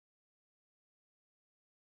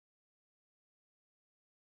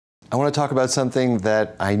I want to talk about something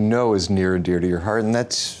that I know is near and dear to your heart, and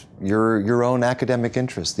that's your own academic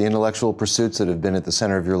interests, the intellectual pursuits that have been at the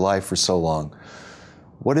center of your life for so long.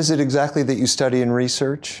 What is it exactly that you study and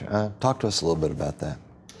research? Talk to us a little bit about that.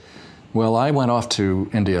 Well, I went off to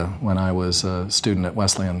India when I was a student at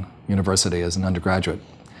Wesleyan University as an undergraduate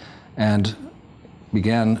and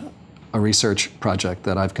began a research project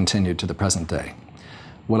that I've continued to the present day.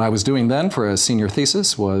 What I was doing then for a senior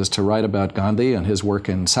thesis was to write about Gandhi and his work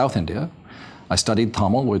in South India. I studied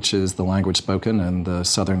Tamil, which is the language spoken in the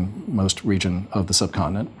southernmost region of the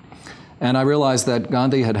subcontinent. And I realized that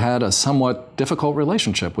Gandhi had had a somewhat difficult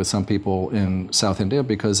relationship with some people in South India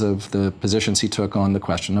because of the positions he took on the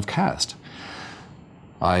question of caste.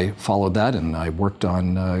 I followed that and I worked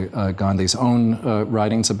on Gandhi's own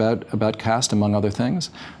writings about caste, among other things,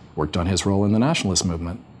 worked on his role in the nationalist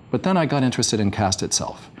movement. But then I got interested in caste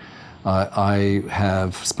itself. I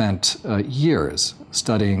have spent years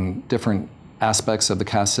studying different aspects of the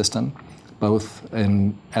caste system, both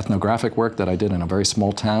in ethnographic work that I did in a very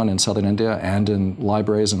small town in southern India and in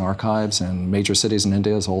libraries and archives in major cities in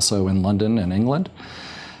India, also in London and England.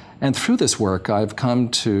 And through this work, I've come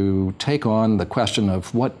to take on the question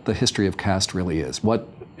of what the history of caste really is. What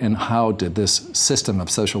and how did this system of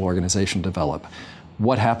social organization develop?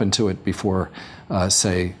 What happened to it before,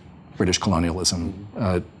 say, British colonialism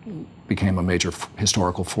became a major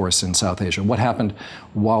historical force in South Asia? What happened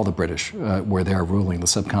while the British were there ruling the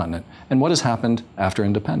subcontinent? And what has happened after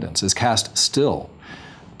independence? Is caste still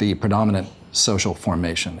the predominant social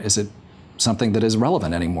formation? Is it something that is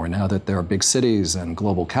relevant anymore now that there are big cities and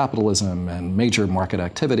global capitalism and major market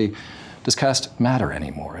activity? Does caste matter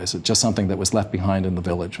anymore? Is it just something that was left behind in the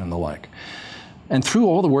village and the like? And through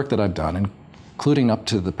all the work that I've done, including up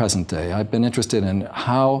to the present day, I've been interested in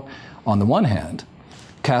how, on the one hand,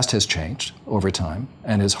 caste has changed over time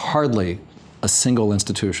and is hardly a single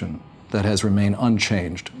institution that has remained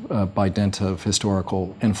unchanged by dint of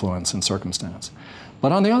historical influence and circumstance.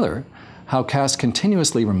 But on the other, how caste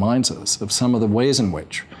continuously reminds us of some of the ways in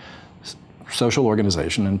which social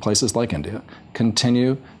organization in places like India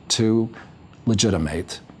continue to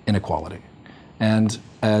legitimate inequality. And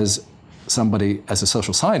as somebody, as a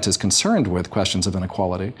social scientist concerned with questions of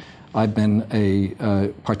inequality, I've been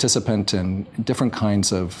a participant in different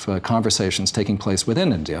kinds of conversations taking place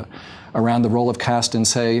within India around the role of caste in,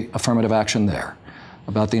 say, affirmative action there,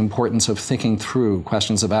 about the importance of thinking through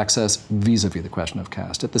questions of access vis-a-vis the question of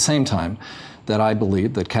caste. At the same time that I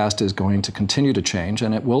believe that caste is going to continue to change,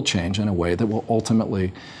 and it will change in a way that will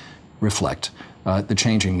ultimately reflect the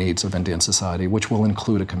changing needs of Indian society, which will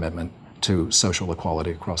include a commitment to social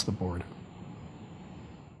equality across the board.